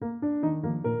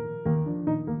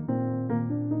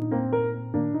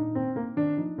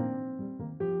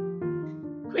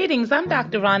Greetings, I'm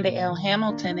Dr. Rhonda L.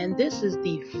 Hamilton, and this is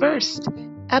the first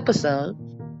episode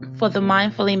for the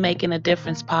Mindfully Making a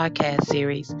Difference podcast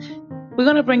series. We're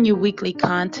going to bring you weekly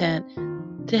content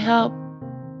to help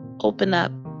open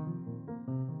up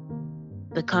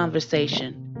the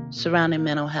conversation surrounding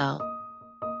mental health,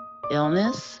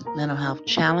 illness, mental health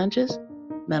challenges,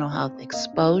 mental health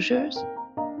exposures,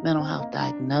 mental health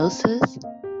diagnosis,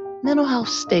 mental health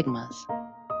stigmas.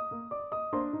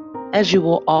 As you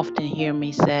will often hear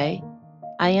me say,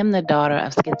 I am the daughter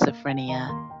of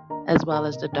schizophrenia, as well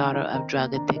as the daughter of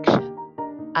drug addiction.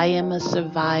 I am a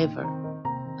survivor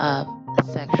of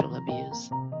sexual abuse.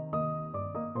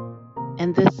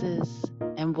 And this is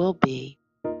and will be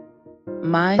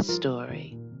my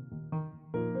story,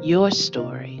 your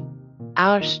story,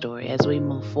 our story as we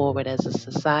move forward as a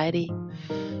society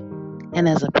and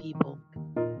as a people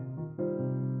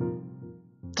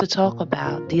to talk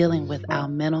about dealing with our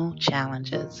mental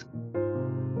challenges.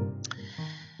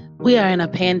 We are in a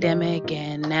pandemic,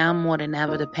 and now more than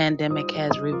ever, the pandemic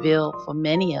has revealed for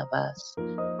many of us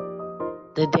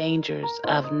the dangers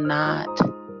of not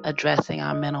addressing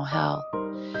our mental health.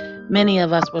 Many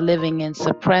of us were living in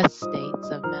suppressed states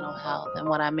of mental health. And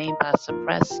what I mean by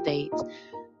suppressed states,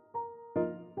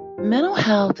 mental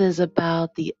health is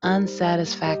about the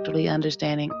unsatisfactory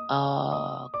understanding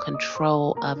of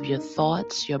control of your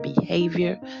thoughts, your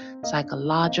behavior,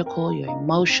 psychological, your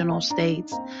emotional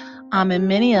states. And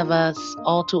many of us,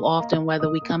 all too often,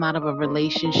 whether we come out of a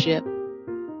relationship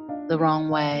the wrong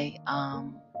way,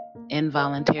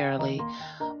 involuntarily,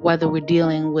 whether we're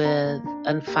dealing with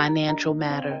a financial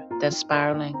matter that's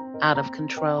spiraling out of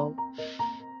control.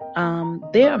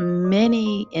 There are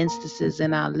many instances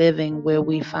in our living where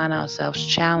we find ourselves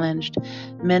challenged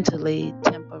mentally,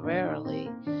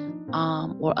 temporarily,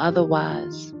 or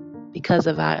otherwise because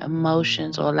of our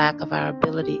emotions or lack of our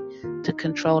ability to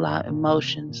control our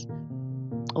emotions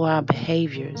or our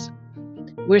behaviors.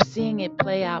 We're seeing it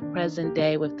play out present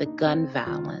day with the gun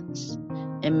violence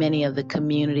in many of the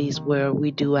communities where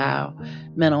we do our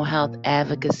mental health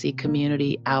advocacy,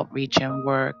 community outreach and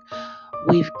work.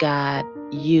 We've got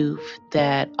youth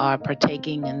that are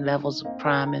partaking in levels of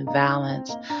crime and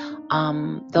violence.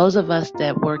 Those of us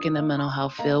that work in the mental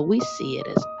health field, we see it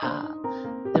as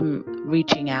them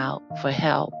reaching out for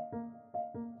help.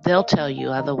 They'll tell you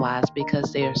otherwise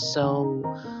because they're so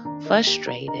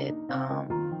frustrated,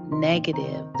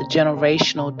 negative. The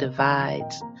generational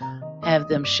divides have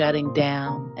them shutting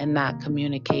down and not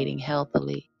communicating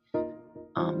healthily.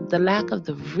 The lack of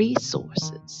the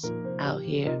resources out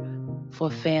here for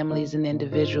families and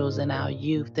individuals and our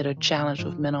youth that are challenged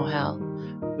with mental health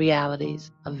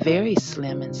realities are very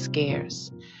slim and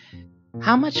scarce.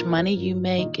 How much money you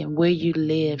make and where you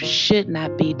live should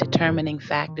not be determining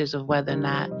factors of whether or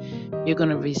not you're going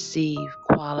to receive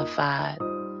qualified,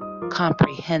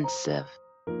 comprehensive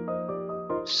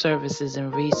services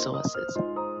and resources.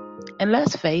 And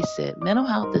let's face it, mental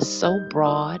health is so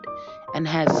broad and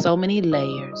has so many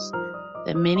layers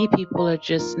that many people are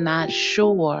just not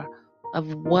sure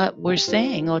of what we're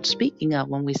saying or speaking of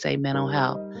when we say mental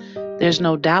health. There's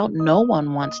no doubt no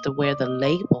one wants to wear the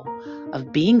label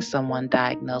of being someone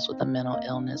diagnosed with a mental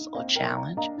illness or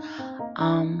challenge.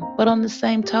 But on the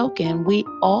same token, we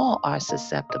all are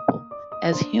susceptible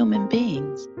as human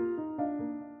beings.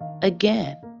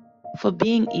 Again, for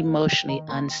being emotionally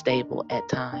unstable at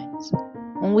times.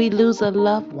 When we lose a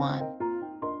loved one,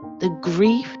 the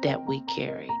grief that we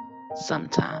carry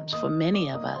sometimes for many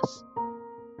of us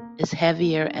is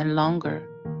heavier and longer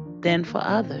than for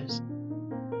others.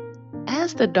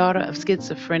 As the daughter of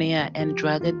schizophrenia and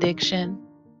drug addiction,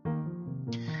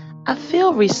 I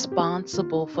feel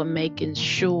responsible for making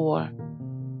sure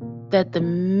that the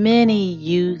many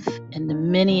youth and the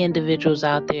many individuals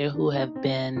out there who have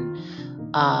been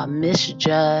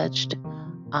misjudged,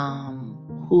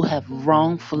 who have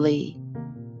wrongfully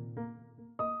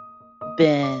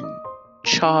been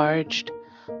charged,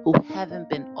 who haven't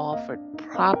been offered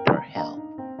proper help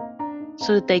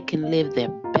so that they can live their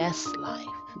best life.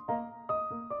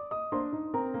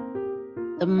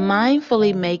 The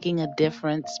Mindfully Making a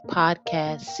Difference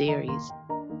podcast series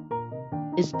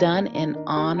is done in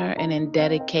honor and in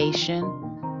dedication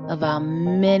of our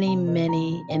many,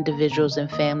 many individuals and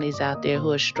families out there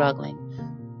who are struggling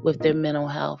with their mental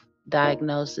health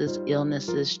diagnosis,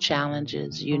 illnesses,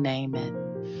 challenges, you name it.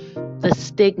 The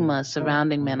stigma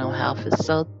surrounding mental health is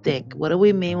so thick. What do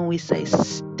we mean when we say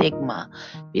stigma?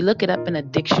 If you look it up in a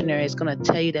dictionary, it's going to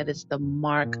tell you that it's the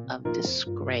mark of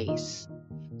disgrace.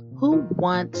 Who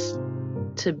wants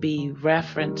to be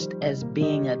referenced as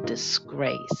being a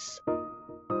disgrace?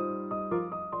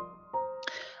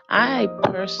 I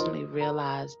personally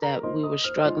realized that we were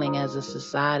struggling as a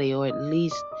society, or at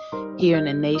least here in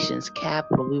the nation's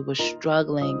capital, we were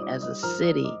struggling as a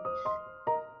city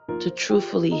to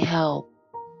truthfully help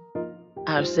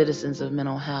our citizens of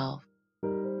mental health.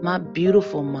 My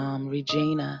beautiful mom,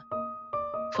 Regina,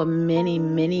 for many,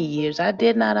 many years, I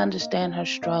did not understand her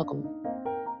struggle.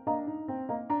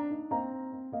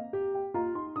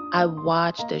 I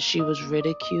watched as she was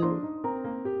ridiculed,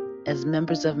 as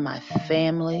members of my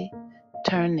family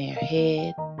turned their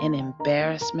head in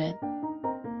embarrassment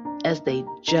as they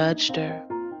judged her.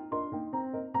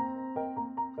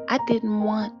 I didn't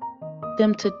want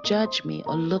them to judge me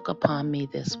or look upon me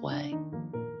this way.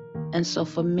 And so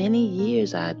for many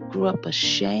years, I grew up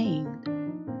ashamed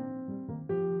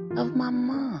of my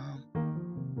mom.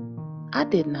 I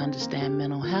didn't understand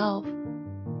mental health,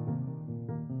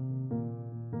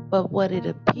 but what it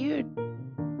appeared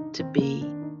to be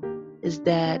is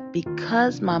that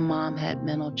because my mom had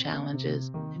mental challenges,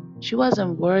 she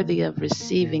wasn't worthy of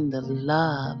receiving the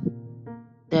love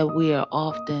that we are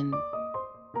often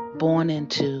born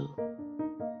into,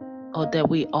 or that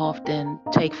we often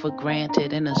take for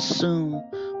granted and assume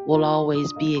will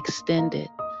always be extended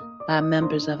by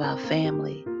members of our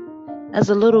family. As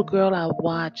a little girl, I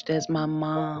watched as my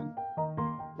mom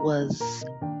was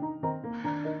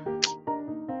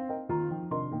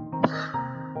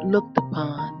looked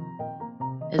upon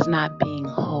as not being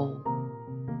whole.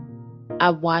 I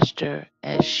watched her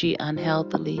as she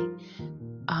unhealthily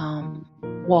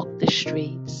walked the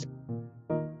streets,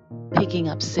 picking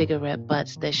up cigarette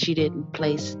butts that she didn't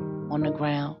place on the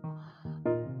ground,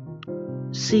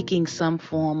 seeking some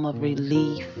form of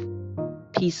relief,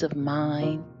 peace of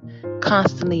mind,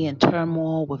 constantly in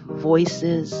turmoil with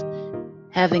voices,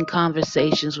 having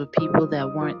conversations with people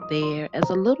that weren't there. As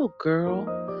a little girl,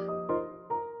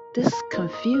 this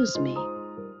confused me.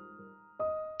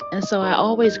 And so I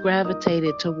always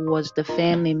gravitated towards the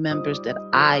family members that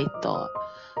I thought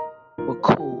were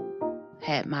cool,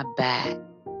 had my back,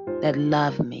 that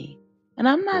loved me. And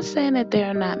I'm not saying that there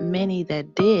are not many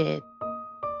that did,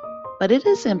 but it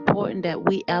is important that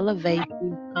we elevate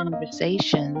these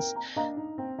conversations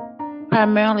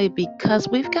primarily because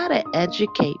we've got to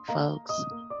educate folks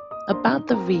about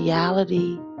the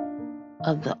reality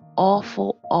of the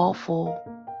awful, awful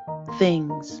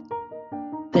things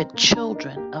that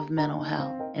children of mental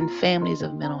health and families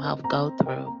of mental health go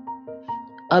through.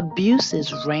 Abuse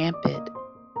is rampant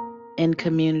in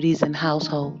communities and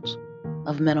households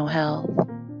of mental health.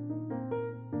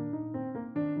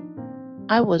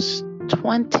 I was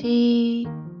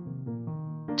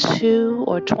 22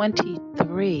 or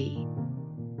 23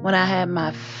 when I had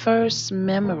my first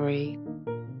memory.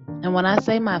 And when I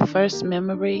say my first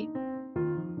memory,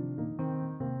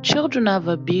 children of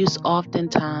abuse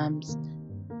oftentimes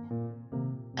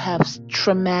have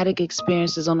traumatic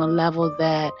experiences on a level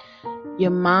that your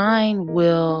mind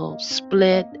will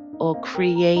split or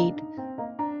create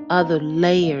other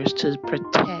layers to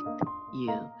protect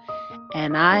you.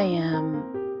 And I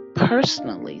am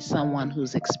personally someone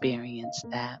who's experienced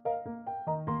that.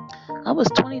 I was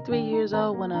 23 years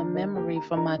old when a memory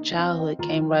from my childhood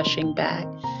came rushing back.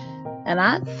 And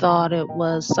I thought it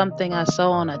was something I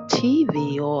saw on a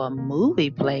TV or a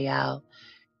movie play out.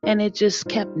 And it just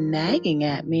kept nagging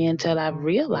at me until I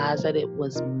realized that it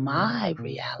was my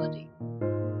reality.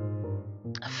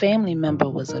 A family member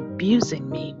was abusing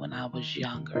me when I was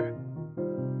younger,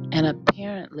 and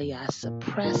apparently I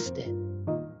suppressed it.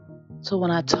 So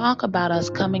when I talk about us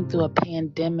coming through a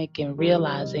pandemic and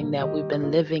realizing that we've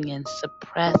been living in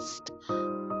suppressed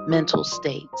mental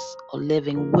states or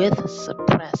living with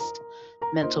suppressed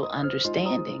mental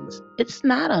understandings, it's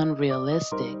not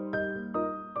unrealistic.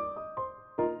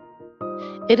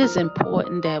 It is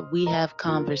important that we have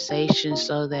conversations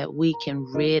so that we can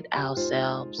rid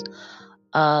ourselves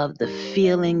of the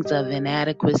feelings of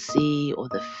inadequacy or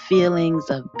the feelings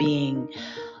of being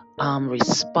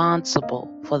responsible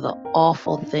for the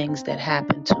awful things that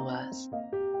happen to us.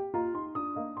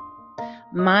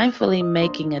 Mindfully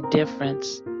making a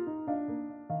difference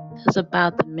is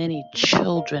about the many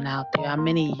children out there, our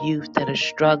many youth that are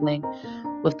struggling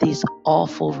with these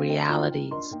awful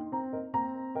realities.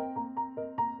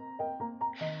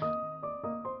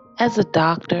 As a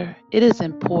doctor, it is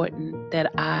important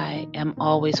that I am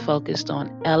always focused on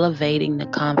elevating the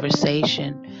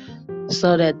conversation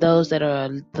so that those that are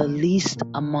the least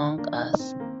among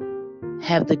us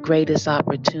have the greatest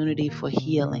opportunity for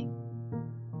healing.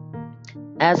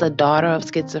 As a daughter of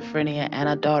schizophrenia and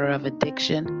a daughter of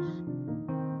addiction,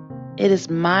 it is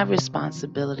my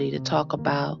responsibility to talk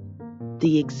about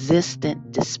the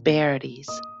existent disparities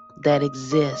that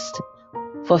exist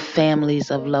for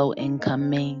families of low income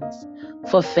means,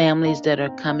 for families that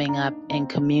are coming up in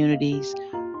communities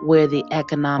where the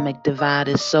economic divide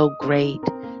is so great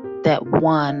that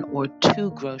one or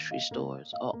two grocery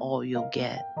stores are all you'll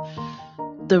get.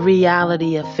 The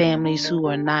reality of families who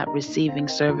are not receiving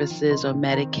services or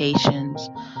medications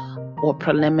or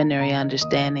preliminary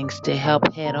understandings to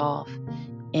help head off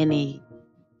any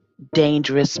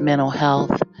dangerous mental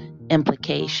health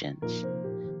implications.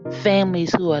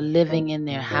 Families who are living in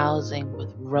their housing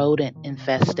with rodent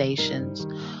infestations,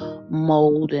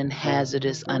 mold, and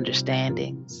hazardous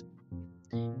understandings.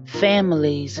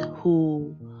 Families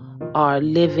who are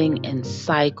living in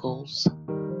cycles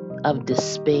of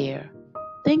despair,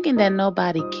 thinking that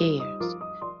nobody cares.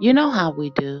 You know how we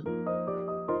do.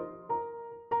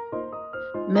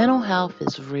 Mental health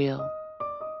is real.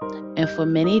 And for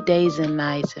many days and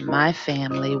nights in my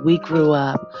family, we grew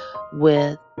up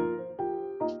with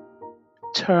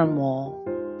turmoil,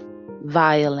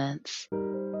 violence.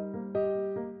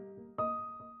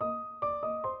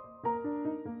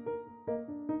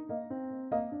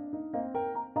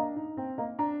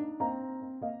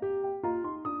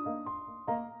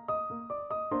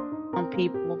 Some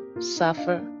people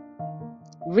suffer.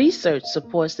 Research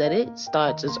supports that it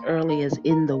starts as early as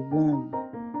in the womb.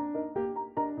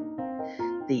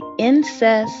 The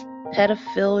incest,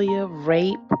 pedophilia,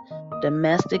 rape,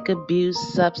 domestic abuse,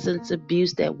 substance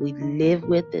abuse that we live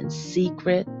with in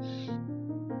secret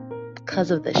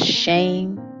because of the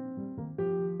shame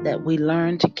that we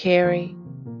learn to carry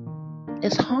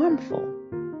is harmful.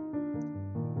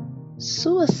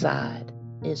 Suicide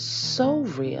is so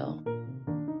real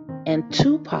and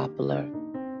too popular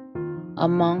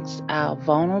amongst our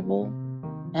vulnerable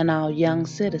and our young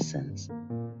citizens.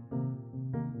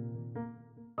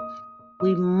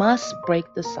 We must break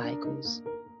the cycles.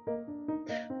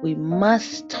 We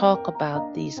must talk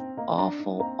about these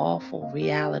awful, awful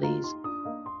realities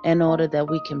in order that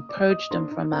we can purge them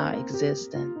from our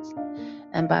existence.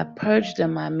 And by purge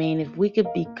them, I mean if we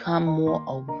could become more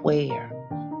aware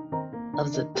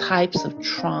of the types of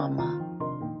trauma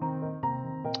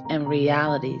and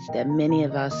realities that many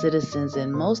of our citizens,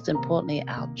 and most importantly,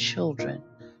 our children,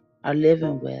 are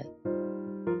living with.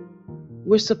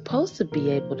 We're supposed to be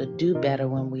able to do better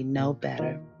when we know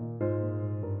better.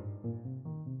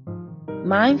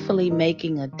 Mindfully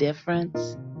making a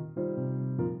difference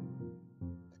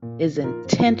is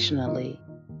intentionally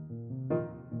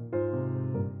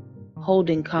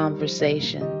holding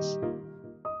conversations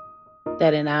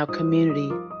that in our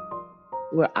community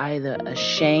we're either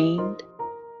ashamed,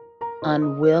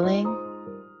 unwilling,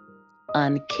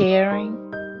 uncaring,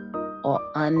 or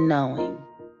unknowing.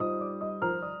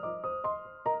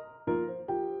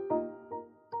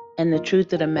 And the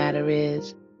truth of the matter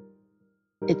is,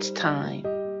 it's time.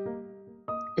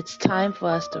 It's time for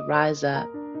us to rise up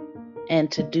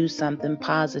and to do something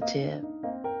positive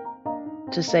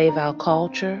to save our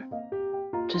culture,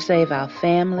 to save our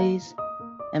families,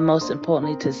 and most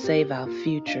importantly, to save our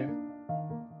future.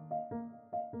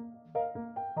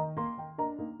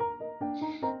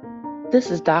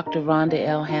 This is Dr. Rhonda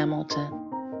L. Hamilton.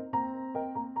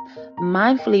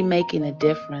 Mindfully Making a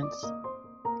Difference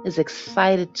is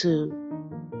excited to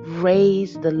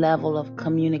raise the level of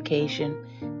communication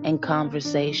and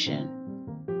conversation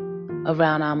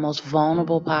around our most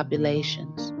vulnerable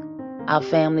populations, our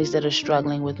families that are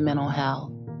struggling with mental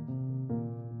health.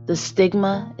 The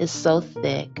stigma is so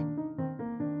thick.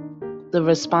 The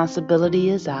responsibility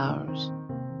is ours,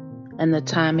 and the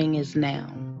timing is now.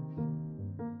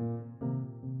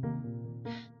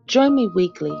 Join me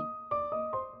weekly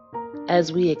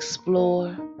as we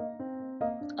explore,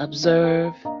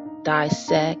 observe,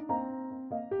 dissect,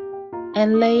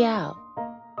 and lay out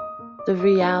the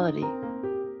reality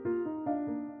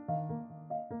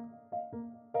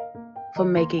for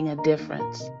making a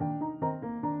difference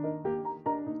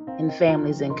in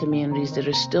families and communities that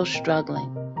are still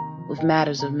struggling with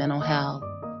matters of mental health.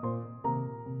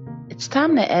 It's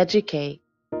time to educate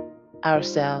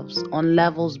ourselves on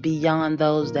levels beyond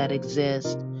those that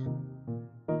exist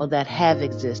or that have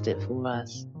existed for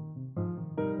us.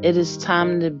 It is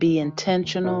time to be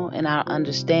intentional in our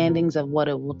understandings of what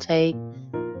it will take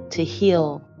to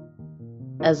heal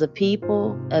as a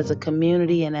people, as a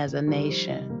community, and as a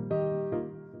nation.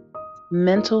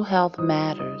 Mental health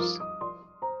matters.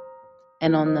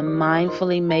 And on the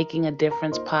Mindfully Making a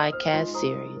Difference podcast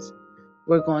series,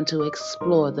 we're going to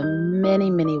explore the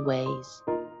many, many ways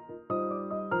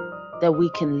that we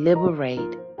can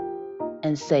liberate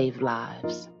and save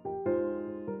lives.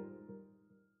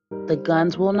 The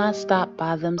guns will not stop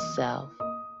by themselves.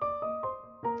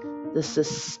 The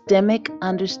systemic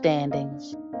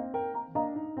understandings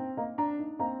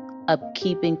of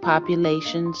keeping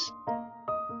populations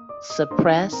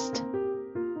suppressed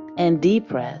and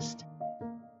depressed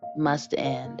must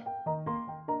end.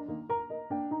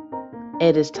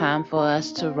 It is time for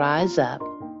us to rise up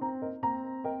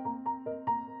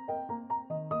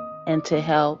and to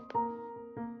help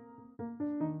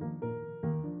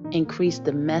increase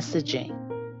the messaging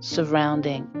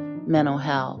surrounding mental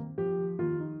health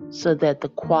so that the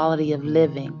quality of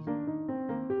living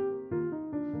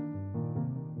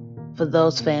for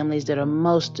those families that are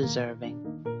most deserving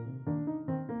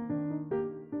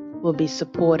will be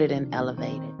supported and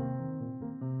elevated.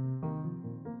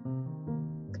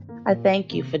 I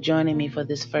thank you for joining me for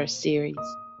this first series.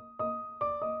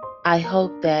 I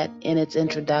hope that in its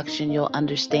introduction you'll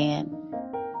understand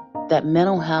that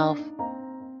mental health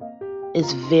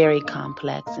is very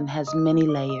complex and has many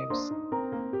layers.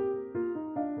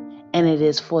 And it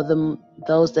is for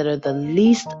those that are the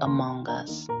least among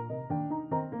us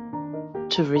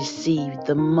to receive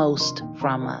the most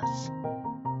from us.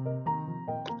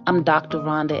 I'm Dr.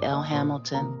 Rhonda L.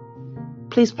 Hamilton.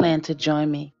 Please plan to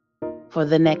join me for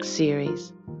the next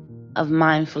series of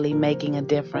Mindfully Making a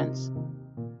Difference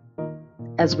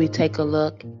as we take a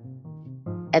look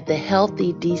at the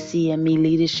Healthy DCME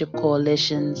Leadership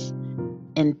Coalition's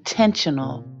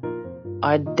intentional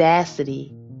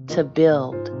audacity to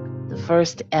build the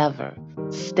first ever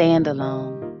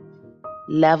standalone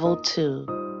Level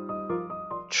 2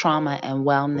 Trauma and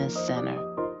Wellness Center,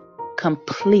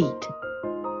 complete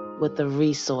with a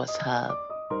resource hub.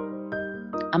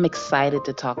 I'm excited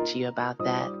to talk to you about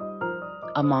that,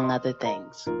 among other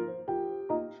things.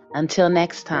 Until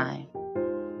next time,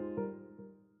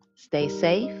 stay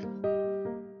safe,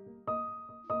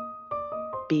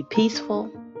 be peaceful,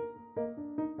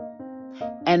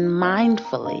 and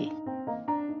mindfully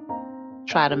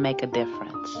try to make a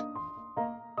difference.